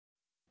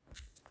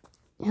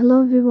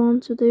Hello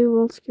everyone, today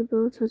we'll talk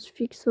about how to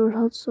fix or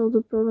how to solve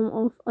the problem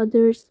of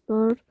address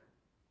bar.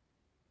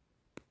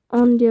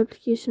 On the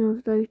application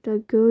of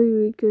DuckDuckGo, you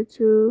will go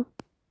to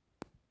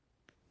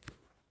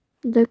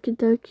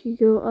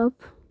DuckDuckGo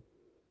app.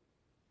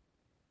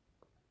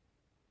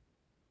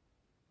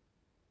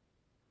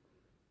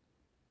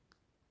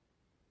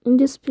 In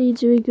this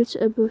page, you will go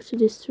to above to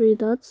these three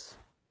dots.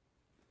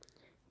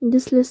 In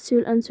this list, you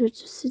will enter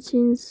to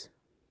settings.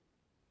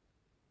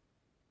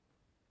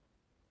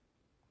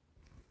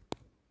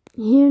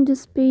 Here in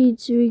this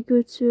page, you will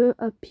go to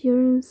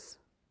appearance.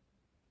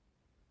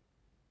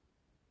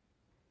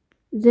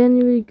 Then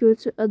you will go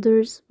to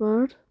address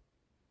bar.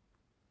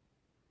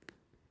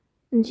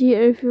 And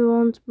here, if you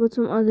want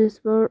bottom address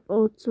bar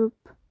or top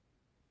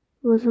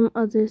bottom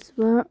address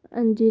bar,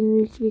 and then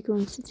we click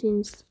on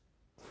settings.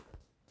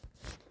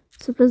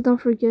 So please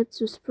don't forget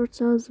to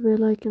support us by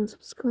like and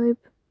subscribe.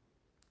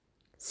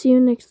 See you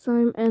next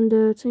time, and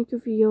thank you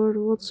for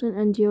your watching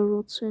and your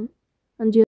watching and your